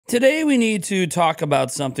Today we need to talk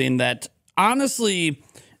about something that honestly,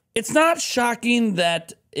 it's not shocking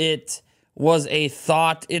that it was a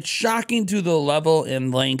thought. It's shocking to the level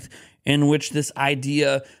and length in which this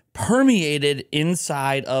idea permeated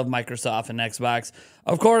inside of Microsoft and Xbox.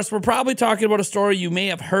 Of course, we're probably talking about a story you may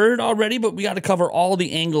have heard already, but we got to cover all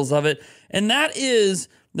the angles of it. And that is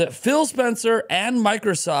that Phil Spencer and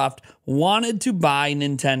Microsoft wanted to buy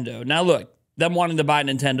Nintendo. Now, look. Them wanting to buy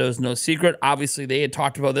Nintendo is no secret. Obviously, they had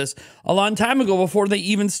talked about this a long time ago before they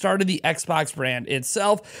even started the Xbox brand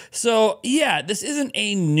itself. So, yeah, this isn't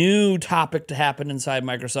a new topic to happen inside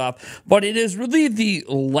Microsoft, but it is really the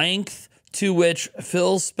length to which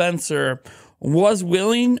Phil Spencer was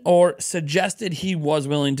willing or suggested he was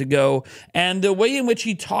willing to go, and the way in which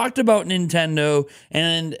he talked about Nintendo,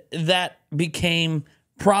 and that became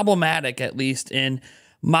problematic, at least in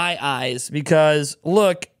my eyes, because,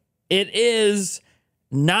 look, it is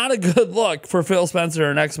not a good look for Phil Spencer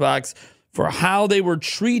and Xbox for how they were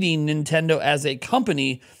treating Nintendo as a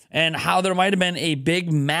company and how there might have been a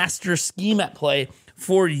big master scheme at play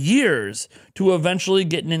for years to eventually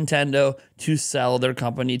get Nintendo to sell their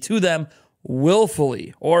company to them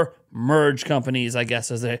willfully, or merge companies, I guess,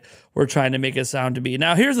 as they were trying to make it sound to be.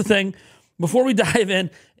 Now, here's the thing. Before we dive in,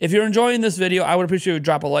 if you're enjoying this video, I would appreciate you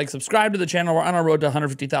drop a like, subscribe to the channel. We're on our road to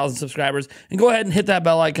 150,000 subscribers, and go ahead and hit that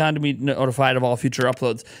bell icon to be notified of all future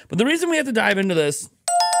uploads. But the reason we have to dive into this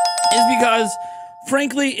is because,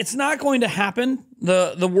 frankly, it's not going to happen.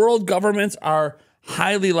 The world governments are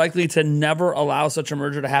highly likely to never allow such a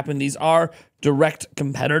merger to happen. These are direct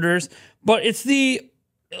competitors, but it's the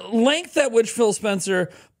length at which Phil Spencer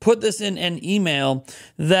put this in an email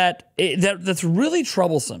that's really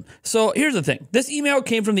troublesome. So here's the thing. This email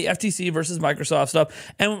came from the FTC versus Microsoft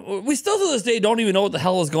stuff, and we still to this day don't even know what the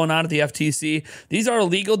hell is going on at the FTC. These are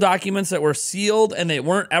legal documents that were sealed and they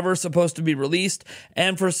weren't ever supposed to be released.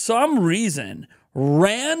 And for some reason,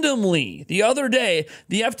 randomly, the other day,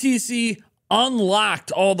 the FTC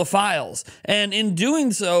unlocked all the files. And in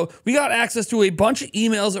doing so, we got access to a bunch of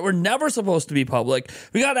emails that were never supposed to be public.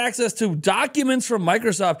 We got access to documents from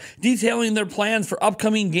Microsoft detailing their plans for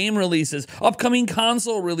upcoming game releases, upcoming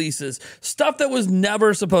console releases, stuff that was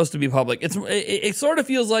never supposed to be public. It sort of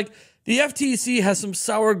feels like the FTC has some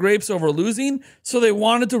sour grapes over losing, so they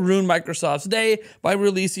wanted to ruin Microsoft's day by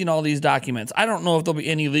releasing all these documents. I don't know if there'll be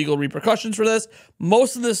any legal repercussions for this.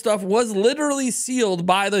 Most of this stuff was literally sealed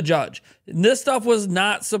by the judge. This stuff was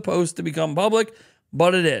not supposed to become public,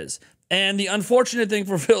 but it is. And the unfortunate thing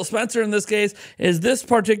for Phil Spencer in this case is this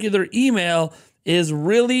particular email is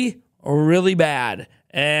really, really bad.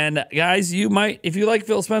 And guys, you might, if you like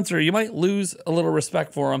Phil Spencer, you might lose a little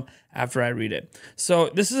respect for him after I read it. So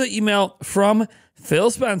this is an email from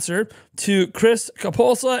Phil Spencer to Chris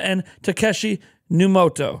Capolsa and Takeshi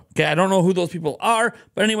Numoto. Okay, I don't know who those people are,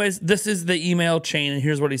 but anyways, this is the email chain, and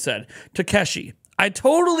here's what he said. Takeshi, I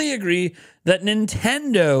totally agree that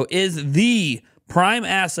Nintendo is the prime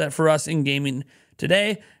asset for us in gaming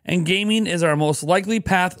today, and gaming is our most likely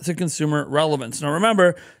path to consumer relevance. Now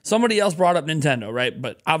remember, somebody else brought up Nintendo, right?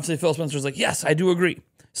 But obviously Phil Spencer's like, yes, I do agree.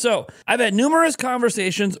 So I've had numerous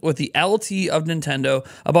conversations with the LT of Nintendo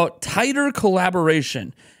about tighter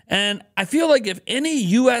collaboration. And I feel like if any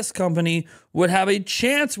US company would have a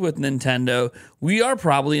chance with Nintendo, we are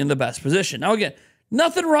probably in the best position. Now again,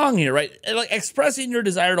 nothing wrong here, right? Like expressing your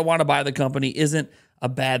desire to want to buy the company isn't a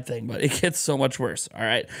bad thing, but it gets so much worse, all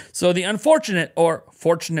right? So the unfortunate, or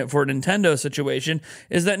fortunate for Nintendo situation,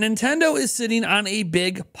 is that Nintendo is sitting on a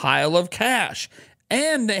big pile of cash,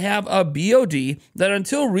 and they have a BOD that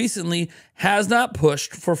until recently has not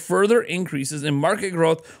pushed for further increases in market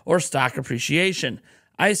growth or stock appreciation.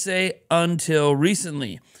 I say until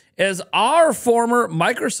recently, as our former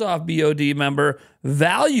Microsoft BOD member,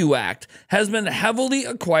 ValueAct, has been heavily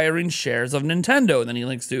acquiring shares of Nintendo. And then he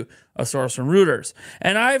links to a source from Reuters.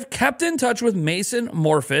 And I've kept in touch with Mason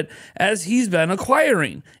Morfitt as he's been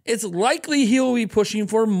acquiring. It's likely he will be pushing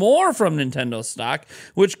for more from Nintendo stock,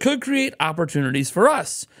 which could create opportunities for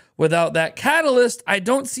us. Without that catalyst, I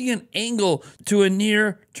don't see an angle to a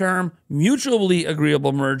near-term, mutually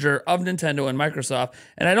agreeable merger of Nintendo and Microsoft,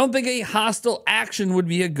 and I don't think a hostile action would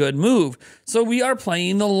be a good move. So we are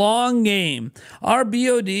playing the long game. Our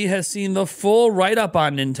BOD has seen the full write-up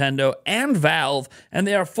on Nintendo and Valve, and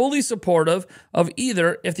they are fully supportive of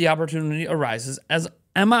either if the opportunity arises, as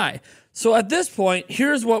am I. So at this point,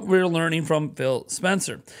 here's what we're learning from Phil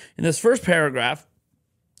Spencer. In this first paragraph,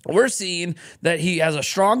 we're seeing that he has a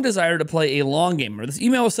strong desire to play a long game. This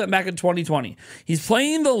email was sent back in 2020. He's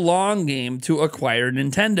playing the long game to acquire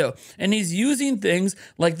Nintendo, and he's using things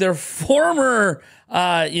like their former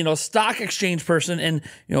stock exchange person and,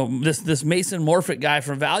 this Mason Morfitt guy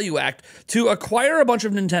from Value Act to acquire a bunch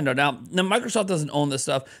of Nintendo. Now, Microsoft doesn't own this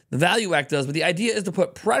stuff. The Value Act does, but the idea is to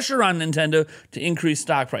put pressure on Nintendo to increase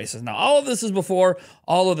stock prices. Now, all of this is before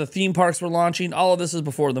all of the theme parks were launching. All of this is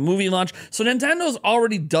before the movie launch. So Nintendo's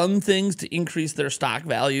already done things to increase their stock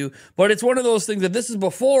value, but it's one of those things that this is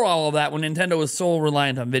before all of that when Nintendo was so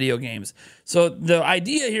reliant on video games. So the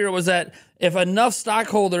idea here was that if enough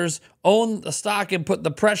stockholders own the stock and put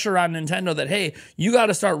the pressure on Nintendo that, hey, you got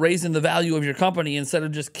to start raising the value of your company instead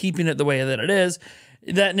of just keeping it the way that it is,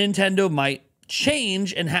 that Nintendo might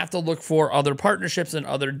change and have to look for other partnerships and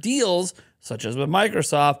other deals, such as with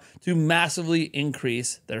Microsoft, to massively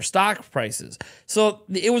increase their stock prices. So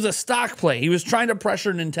it was a stock play. He was trying to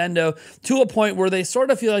pressure Nintendo to a point where they sort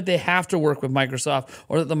of feel like they have to work with Microsoft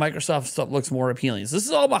or that the Microsoft stuff looks more appealing. So this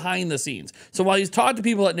is all behind the scenes. So while he's talked to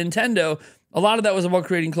people at Nintendo, a lot of that was about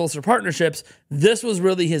creating closer partnerships. This was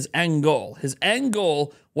really his end goal. His end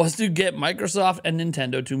goal was to get Microsoft and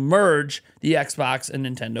Nintendo to merge the Xbox and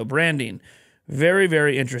Nintendo branding. Very,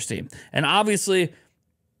 very interesting. And obviously,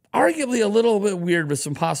 arguably a little bit weird with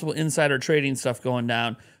some possible insider trading stuff going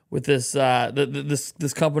down with this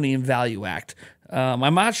this company in Value Act.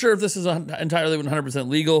 I'm not sure if this is entirely 100%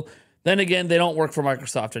 legal. Then again, they don't work for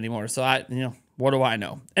Microsoft anymore, so what do I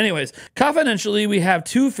know? Anyways, confidentially, we have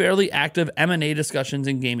two fairly active M&A discussions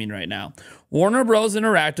in gaming right now. Warner Bros.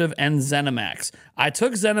 Interactive and ZeniMax. I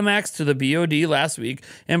took ZeniMax to the BOD last week,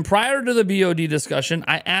 and prior to the BOD discussion,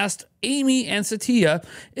 I asked Amy and Satya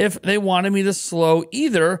if they wanted me to slow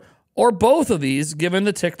either or both of these given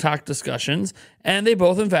the TikTok discussions, and they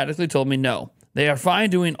both emphatically told me no. They are fine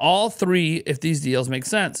doing all three if these deals make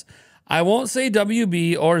sense. I won't say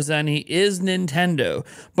WB or Zenny is Nintendo,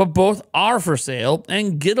 but both are for sale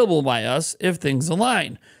and gettable by us if things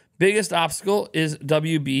align. Biggest obstacle is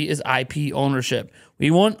WB is IP ownership.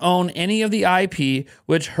 We won't own any of the IP,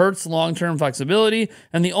 which hurts long-term flexibility,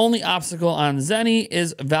 and the only obstacle on Zenny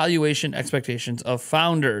is valuation expectations of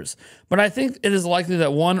founders. But I think it is likely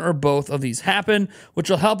that one or both of these happen,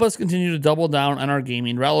 which will help us continue to double down on our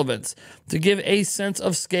gaming relevance. To give a sense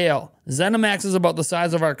of scale, ZeniMax is about the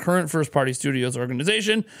size of our current first-party studios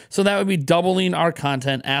organization, so that would be doubling our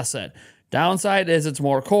content asset. Downside is it's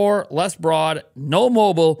more core, less broad, no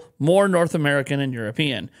mobile, more North American and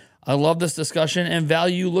European. I love this discussion and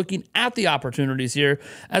value looking at the opportunities here.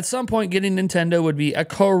 At some point, getting Nintendo would be a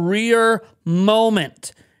career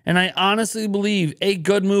moment. And I honestly believe a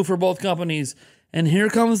good move for both companies. And here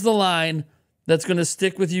comes the line that's going to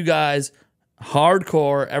stick with you guys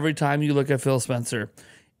hardcore every time you look at Phil Spencer.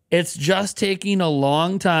 It's just taking a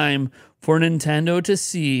long time for Nintendo to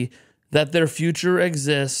see that their future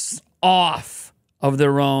exists off of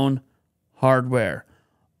their own hardware.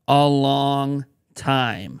 A long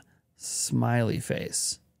time. Smiley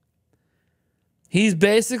face. He's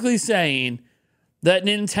basically saying that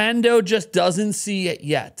Nintendo just doesn't see it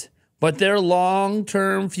yet, but their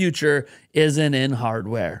long-term future isn't in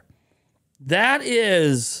hardware. That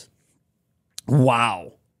is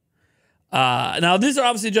wow. Now, these are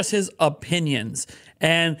obviously just his opinions,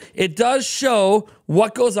 and it does show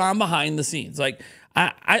what goes on behind the scenes. Like,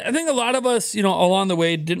 I think a lot of us, along the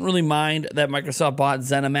way didn't really mind that Microsoft bought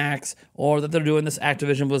ZeniMax or that they're doing this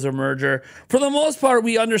Activision Blizzard merger. For the most part,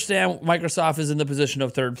 we understand Microsoft is in the position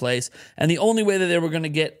of third place, and the only way that they were going to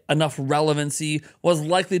get enough relevancy was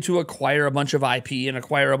likely to acquire a bunch of IP and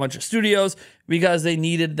acquire a bunch of studios because they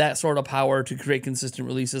needed that sort of power to create consistent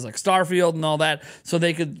releases like Starfield and all that so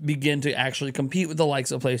they could begin to actually compete with the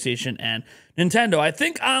likes of PlayStation and Nintendo. I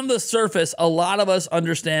think on the surface, a lot of us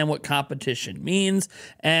understand what competition means,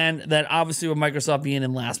 and that obviously with Microsoft being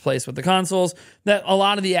in last place with the consoles, that a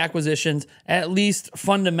lot of the acquisitions, at least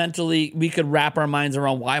fundamentally, we could wrap our minds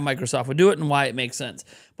around why Microsoft would do it and why it makes sense.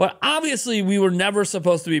 But obviously, we were never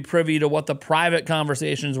supposed to be privy to what the private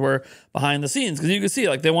conversations were behind the scenes, because you can see,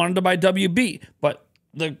 like, they wanted to buy WB, but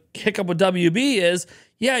the hiccup with WB is,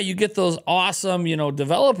 yeah, you get those awesome,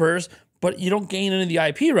 developers, but you don't gain any of the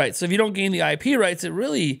IP rights. So if you don't gain the IP rights, it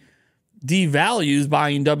really devalues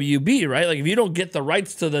buying WB, right? Like, if you don't get the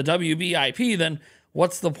rights to the WB IP, then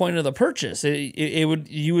what's the point of the purchase? You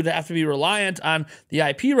would have to be reliant on the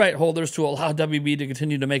IP right holders to allow WB to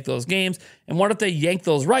continue to make those games. And what if they yank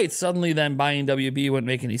those rights? Suddenly, then buying WB wouldn't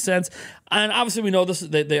make any sense. And obviously, we know this.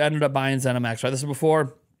 They ended up buying ZeniMax, right? This is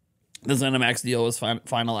before the ZeniMax deal was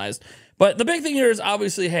finalized. But the big thing here is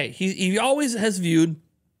obviously, hey, he always has viewed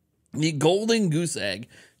the golden goose egg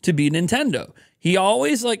to be Nintendo. He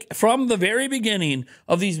always, from the very beginning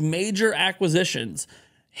of these major acquisitions,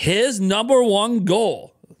 his number one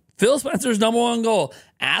goal, Phil Spencer's number one goal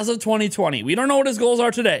as of 2020, we don't know what his goals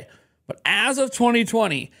are today, But as of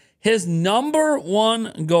 2020, his number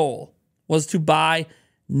one goal was to buy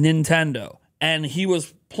Nintendo. And he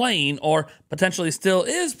was playing, or potentially still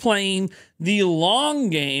is playing, the long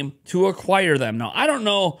game to acquire them. Now, I don't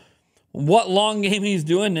know what long game he's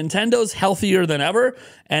doing. Nintendo's healthier than ever,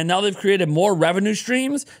 and now they've created more revenue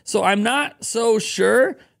streams. So I'm not so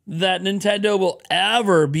sure that Nintendo will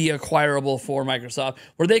ever be acquirable for Microsoft,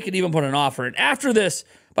 where they could even put an offer in. After this,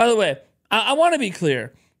 by the way, I want to be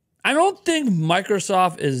clear. I don't think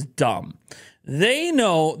Microsoft is dumb. They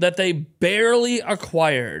know that they barely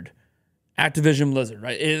acquired Activision Blizzard,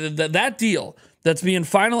 right? That deal that's being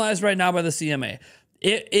finalized right now by the CMA,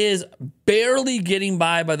 it is barely getting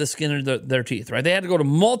by the skin of their teeth, right? They had to go to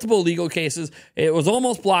multiple legal cases. It was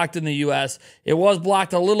almost blocked in the US. It was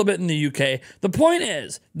blocked a little bit in the UK. The point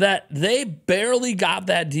is that they barely got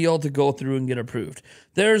that deal to go through and get approved.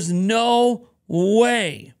 There's no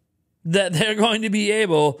way that they're going to be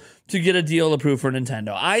able to get a deal approved for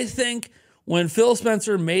Nintendo. I think when Phil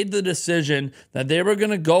Spencer made the decision that they were going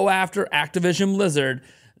to go after Activision Blizzard,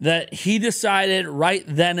 that he decided right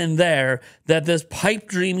then and there that this pipe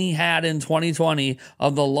dream he had in 2020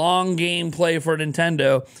 of the long game play for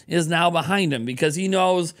Nintendo is now behind him, because he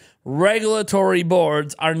knows regulatory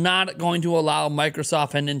boards are not going to allow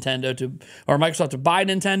Microsoft and Nintendo Microsoft to buy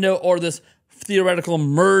Nintendo, or this theoretical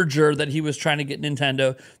merger that he was trying to get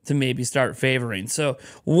Nintendo to maybe start favoring. So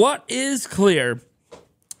what is clear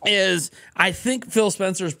is I think Phil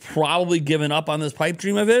Spencer's probably given up on this pipe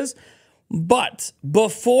dream of his. But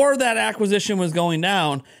before that acquisition was going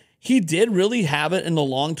down, he did really have it in the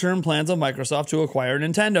long-term plans of Microsoft to acquire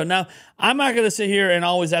Nintendo. Now, I'm not going to sit here and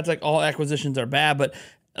always act like all acquisitions are bad, but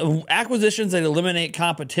acquisitions that eliminate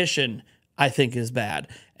competition, I think, is bad.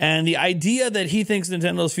 And the idea that he thinks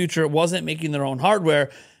Nintendo's future wasn't making their own hardware,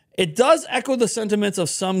 it does echo the sentiments of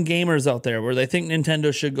some gamers out there where they think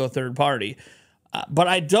Nintendo should go third party. But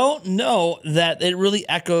I don't know that it really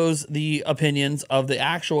echoes the opinions of the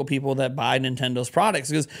actual people that buy Nintendo's products,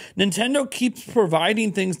 because Nintendo keeps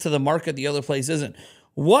providing things to the market the other place isn't.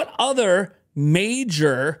 What other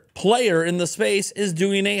major player in the space is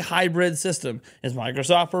doing a hybrid system? Is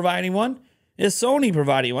Microsoft providing one? Is Sony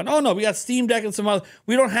providing one? Oh, no, we got Steam Deck and some other.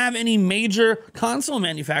 We don't have any major console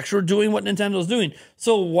manufacturer doing what Nintendo's doing.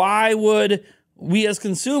 So why would we as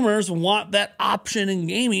consumers want that option in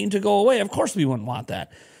gaming to go away? Of course we wouldn't want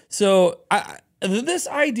that. So this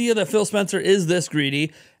idea that Phil Spencer is this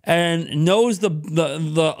greedy and knows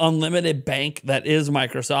the unlimited bank that is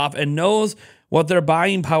Microsoft and knows what their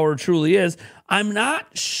buying power truly is, I'm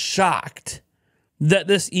not shocked that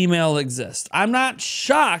this email exists. I'm not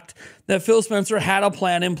shocked that Phil Spencer had a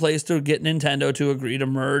plan in place to get Nintendo to agree to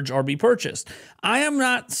merge or be purchased. I am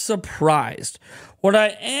not surprised. What I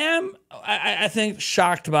am, I think,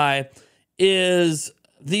 shocked by is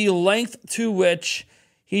the length to which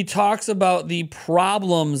he talks about the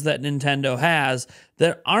problems that Nintendo has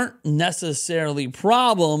that aren't necessarily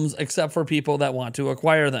problems except for people that want to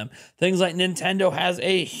acquire them. Things like Nintendo has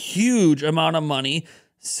a huge amount of money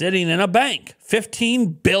sitting in a bank,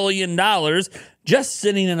 $15 billion just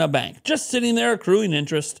sitting in a bank, just sitting there accruing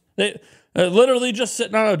interest. They literally just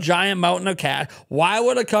sitting on a giant mountain of cash. Why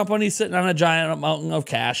would a company sitting on a giant mountain of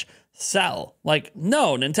cash sell? Like,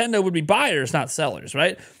 no, Nintendo would be buyers, not sellers,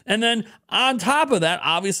 right? And then on top of that,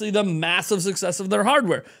 obviously the massive success of their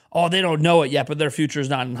hardware. Oh, they don't know it yet, but their future's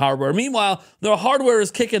not in hardware. Meanwhile, their hardware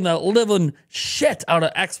is kicking the living shit out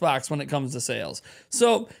of Xbox when it comes to sales.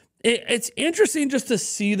 So it's interesting just to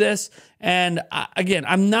see this. And again,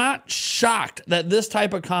 I'm not shocked that this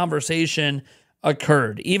type of conversation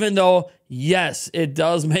occurred, even though, yes, it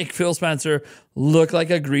does make Phil Spencer look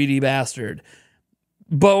like a greedy bastard.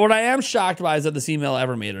 But what I am shocked by is that this email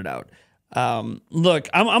ever made it out. Look,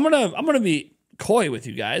 I'm gonna be coy with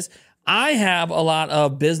you guys. I have a lot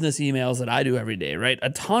of business emails that I do every day, right? A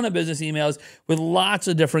ton of business emails with lots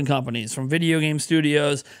of different companies, from video game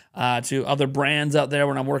studios to other brands out there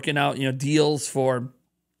when I'm working out, deals for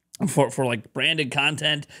like branded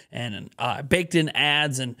content and baked in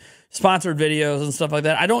ads and sponsored videos and stuff like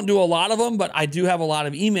that. I don't do a lot of them, but I do have a lot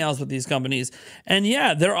of emails with these companies. And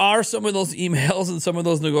yeah, there are some of those emails and some of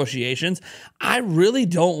those negotiations I really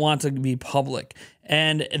don't want to be public.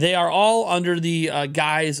 And they are all under the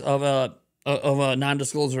guise of a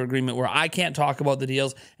non-disclosure agreement where I can't talk about the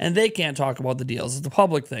deals and they can't talk about the deals. It's a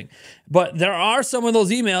public thing. But there are some of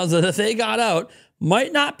those emails that if they got out,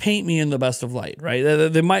 might not paint me in the best of light, right?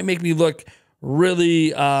 They might make me look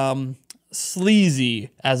really sleazy,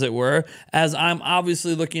 as it were, as I'm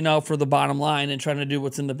obviously looking out for the bottom line and trying to do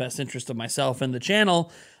what's in the best interest of myself and the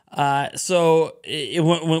channel. So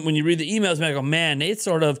when you read the emails, you might go, man, Nate's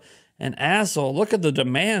sort of an asshole. Look at the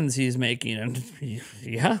demands he's making. And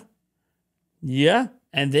yeah.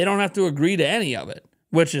 And they don't have to agree to any of it,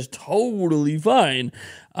 which is totally fine.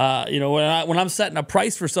 When I'm setting a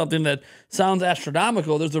price for something that sounds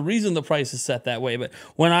astronomical, there's a reason the price is set that way. But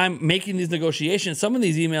when I'm making these negotiations, some of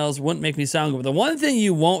these emails wouldn't make me sound good. The one thing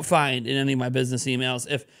you won't find in any of my business emails,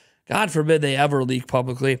 if God forbid they ever leak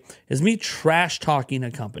publicly, is me trash talking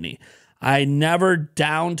a company. I never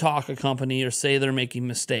down talk a company or say they're making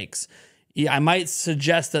mistakes. I might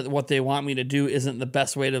suggest that what they want me to do isn't the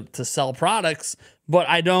best way to sell products, but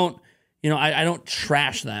I don't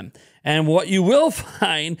trash them. And what you will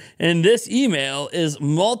find in this email is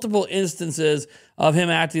multiple instances of him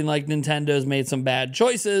acting like Nintendo's made some bad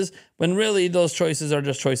choices, when really those choices are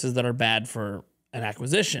just choices that are bad for an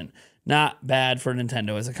acquisition, not bad for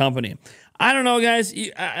Nintendo as a company. I don't know, guys.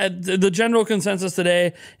 The general consensus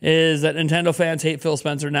today is that Nintendo fans hate Phil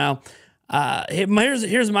Spencer now.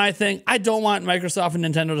 Here's my thing. I don't want Microsoft and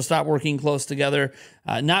Nintendo to stop working close together,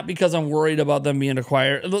 not because I'm worried about them being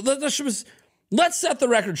acquired. Let's set the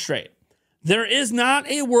record straight. There is not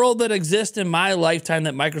a world that exists in my lifetime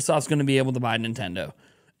that Microsoft's going to be able to buy Nintendo.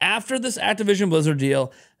 After this Activision Blizzard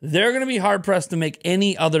deal, they're going to be hard-pressed to make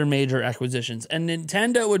any other major acquisitions, and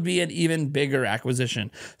Nintendo would be an even bigger acquisition.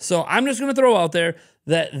 So I'm just going to throw out there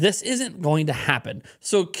that this isn't going to happen.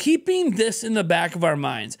 So keeping this in the back of our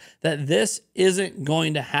minds, that this isn't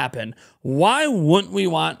going to happen, why wouldn't we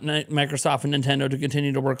want Microsoft and Nintendo to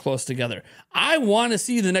continue to work close together? I want to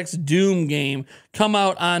see the next Doom game come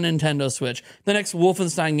out on Nintendo Switch, the next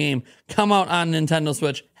Wolfenstein game come out on Nintendo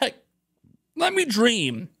Switch. Heck, let me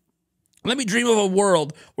dream. Let me dream of a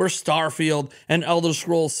world where Starfield and Elder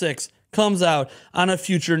Scrolls 6 comes out on a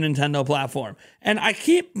future Nintendo platform. And I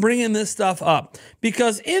keep bringing this stuff up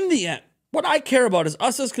because in the end, what I care about is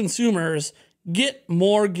us as consumers get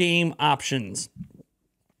more game options.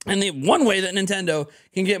 And the one way that Nintendo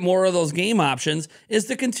can get more of those game options is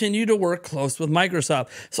to continue to work close with Microsoft.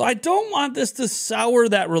 So I don't want this to sour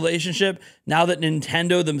that relationship now that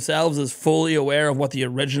Nintendo themselves is fully aware of what the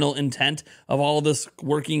original intent of all this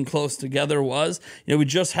working close together was. We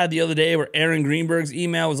just had the other day where Aaron Greenberg's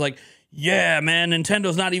email was like, yeah, man,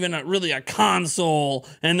 Nintendo's not even really a console.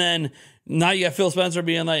 And then now you got Phil Spencer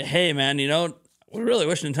being like, hey, man, we really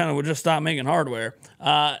wish Nintendo would just stop making hardware.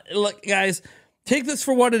 Look, guys, take this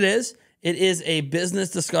for what it is. It is a business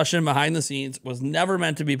discussion behind the scenes, was never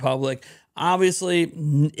meant to be public, obviously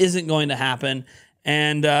isn't going to happen.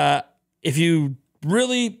 And if you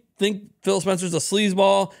really think Phil Spencer's a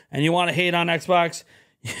sleazeball and you want to hate on Xbox,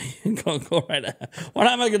 go right ahead. What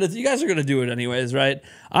am I going to do? You guys are going to do it anyways, right?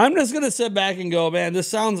 I'm just going to sit back and go, man, this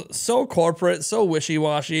sounds so corporate, so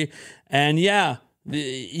wishy-washy. And yeah,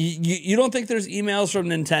 you don't think there's emails from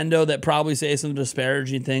Nintendo that probably say some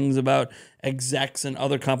disparaging things about execs and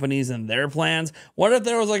other companies and their plans? What if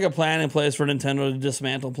there was like a plan in place for Nintendo to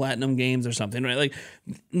dismantle Platinum Games or something, right? Like,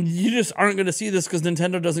 you just aren't going to see this because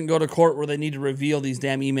Nintendo doesn't go to court where they need to reveal these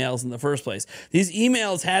damn emails in the first place. These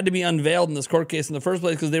emails had to be unveiled in this court case in the first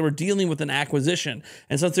place because they were dealing with an acquisition.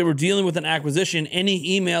 And since they were dealing with an acquisition,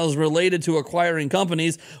 any emails related to acquiring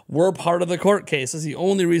companies were part of the court case. That's the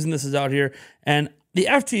only reason this is out here. And the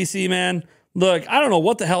FTC, man, look, I don't know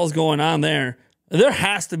what the hell is going on there. There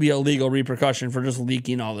has to be a legal repercussion for just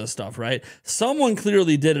leaking all this stuff, right? Someone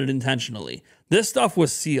clearly did it intentionally. This stuff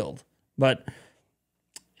was sealed. But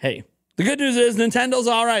hey, the good news is Nintendo's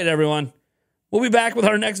all right, everyone. We'll be back with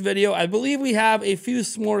our next video. I believe we have a few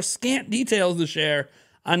more scant details to share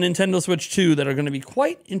on Nintendo Switch 2 that are going to be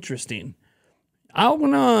quite interesting. I'm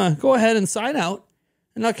going to go ahead and sign out,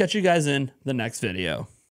 and I'll catch you guys in the next video.